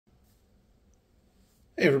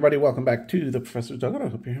Hey everybody, welcome back to the Professor's Dugout. I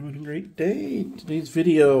hope you're having a great day. Today's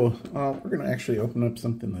video, we're going to actually open up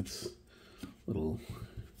something that's a little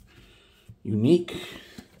unique.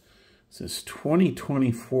 This is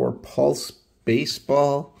 2024 Pulse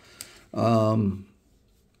Baseball.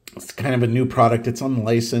 It's kind of a new product. It's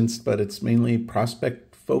unlicensed, but it's mainly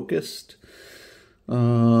prospect focused.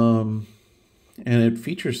 And it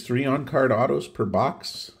features 3 on-card autos per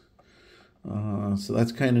box. So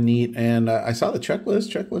that's kind of neat. And I saw the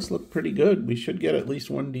checklist. Checklist looked pretty good. We should get at least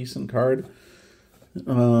one decent card.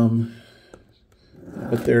 But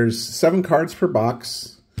there's 7 cards per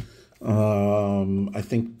box. I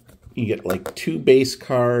think you get like 2 base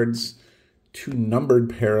cards, 2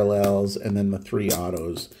 numbered parallels, and then the 3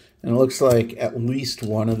 autos. And it looks like at least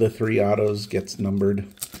one of the 3 autos gets numbered.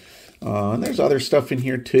 And there's other stuff in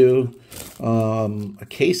here too. A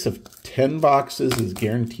case of 10 boxes is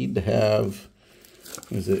guaranteed to have,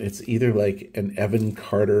 it's either like an Evan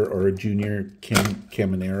Carter or a Junior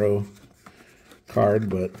Caminero card,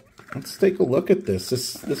 but let's take a look at this.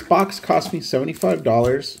 This box cost me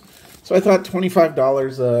 $75, so I thought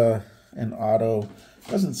 $25 an auto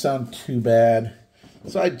doesn't sound too bad.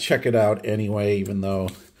 So I'd check it out anyway, even though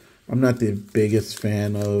I'm not the biggest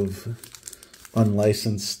fan of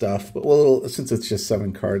unlicensed stuff. But since it's just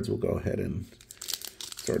 7 cards, we'll go ahead and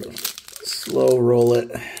sort of slow roll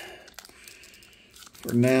it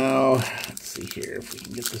for now. Let's see here if we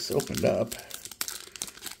can get this opened up.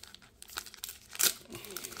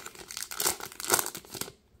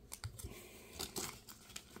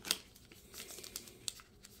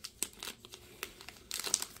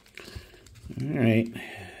 All right.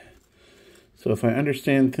 So if I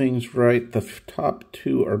understand things right, the top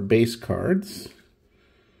 2 are base cards. So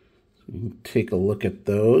you can take a look at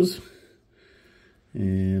those.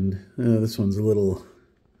 And this one's a little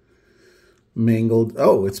mangled.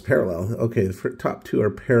 Oh, it's parallel. Okay, the top 2 are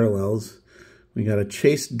parallels. We got a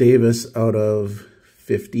Chase Davis out of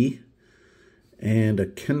 50 and a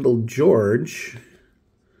Kendall George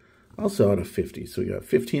also out of 50. So we got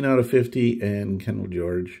 15 out of 50 and Kendall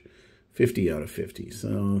George 50 out of 50.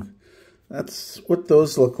 So that's what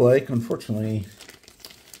those look like. Unfortunately,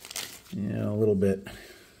 yeah, a little bit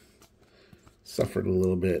suffered a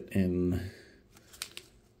little bit in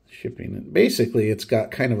shipping. Basically, it's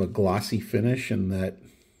got kind of a glossy finish, and that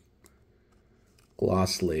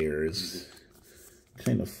gloss layer is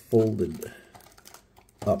kind of folded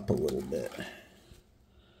up a little bit.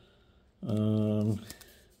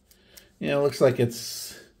 Yeah, it looks like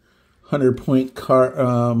it's 100-point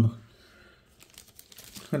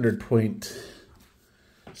 100-point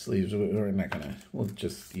sleeves. We're not gonna, we'll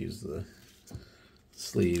just use the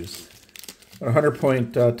sleeves. But a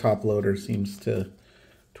 100-point top loader seems to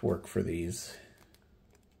work for these.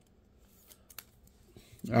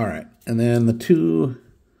 All right, and then the 2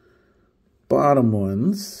 bottom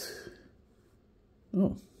ones.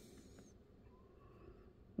 Oh,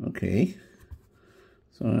 okay.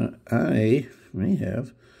 So I may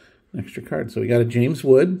have an extra card. So we got a James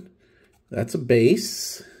Wood. That's a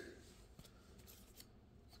base.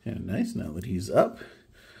 Kind of nice now that he's up.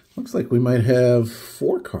 Looks like we might have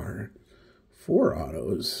 4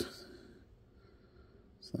 autos.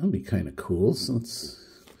 So that'd be kind of cool. So let's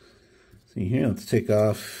see here. Let's take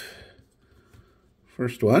off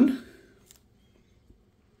first one.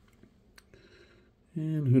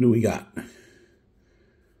 And who do we got?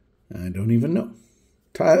 I don't even know.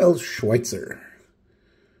 Kyle Schweitzer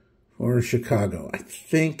for Chicago. I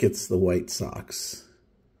think it's the White Sox.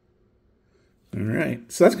 All right.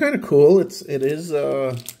 So that's kind of cool. It is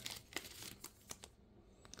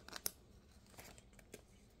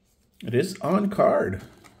on card.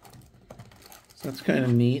 So that's kind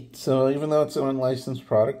of neat. So even though it's an unlicensed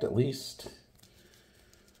product, at least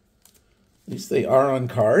they are on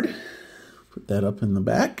card. Put that up in the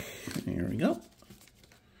back. Here we go.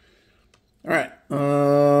 All right.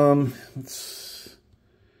 Let's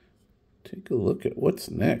take a look at what's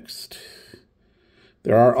next.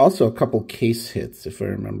 There are also a couple case hits, if I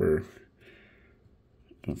remember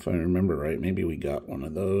right. Maybe we got one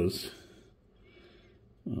of those.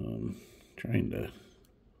 Trying to,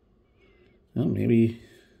 well, maybe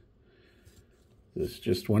this is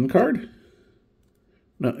just 1 card?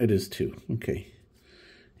 No, it is 2. Okay.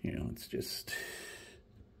 Here, let's just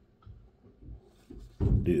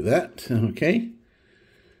do that. Okay.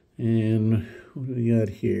 And what do we got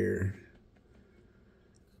here?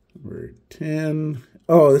 Number 10.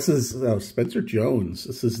 Oh, this is Spencer Jones.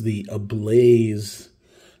 This is the Ablaze.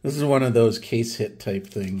 This is one of those case hit type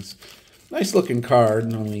things. Nice looking card.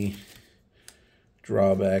 And only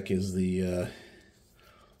drawback is the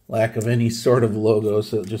lack of any sort of logo,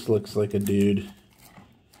 so it just looks like a dude.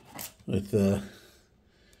 with a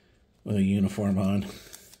uniform on.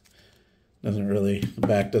 The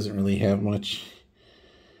back doesn't really have much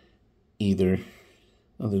either,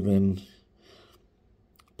 other than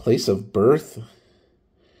place of birth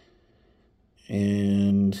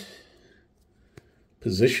and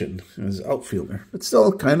position as outfielder. But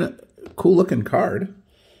still kind of cool looking card.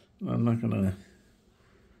 I'm not gonna,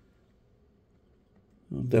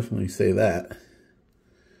 I'll definitely say that.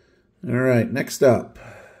 All right, next up.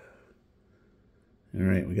 All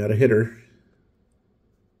right, we got a hitter.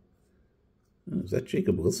 Oh, is that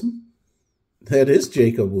Jacob Wilson? That is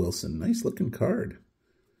Jacob Wilson. Nice looking card.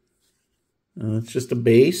 It's just a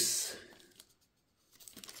base.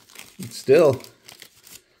 It's still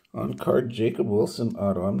on card Jacob Wilson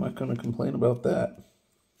auto. I'm not going to complain about that.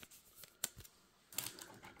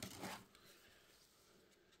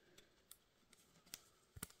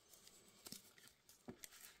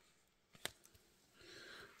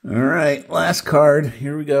 All right, last card.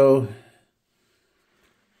 Here we go.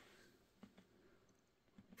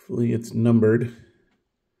 Hopefully it's numbered.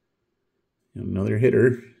 Another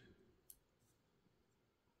hitter.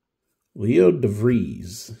 Leo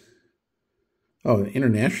DeVries. Oh,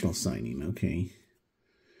 international signing. Okay.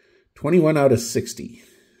 21 out of 60.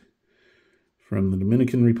 From the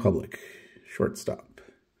Dominican Republic. Shortstop.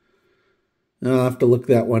 I'll have to look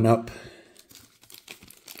that one up.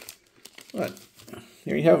 But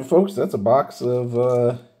there you have it, folks. That's a box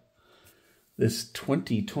of this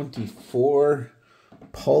 2024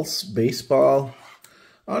 Pulse Baseball.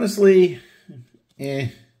 Honestly,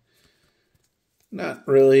 not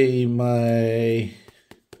really my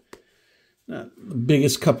not the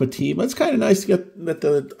biggest cup of tea, but it's kind of nice to get that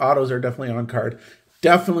the autos are definitely on card.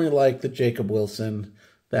 Definitely like the Jacob Wilson.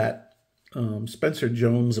 That Spencer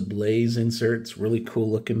Jones Blaze insert's really cool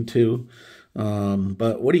looking too.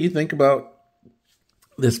 But what do you think about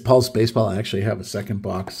this Pulse Baseball? I actually have a second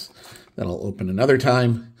box that I'll open another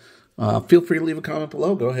time. Feel free to leave a comment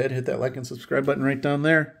below. Go ahead, hit that like and subscribe button right down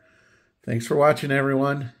there. Thanks for watching,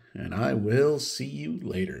 everyone, and I will see you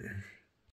later.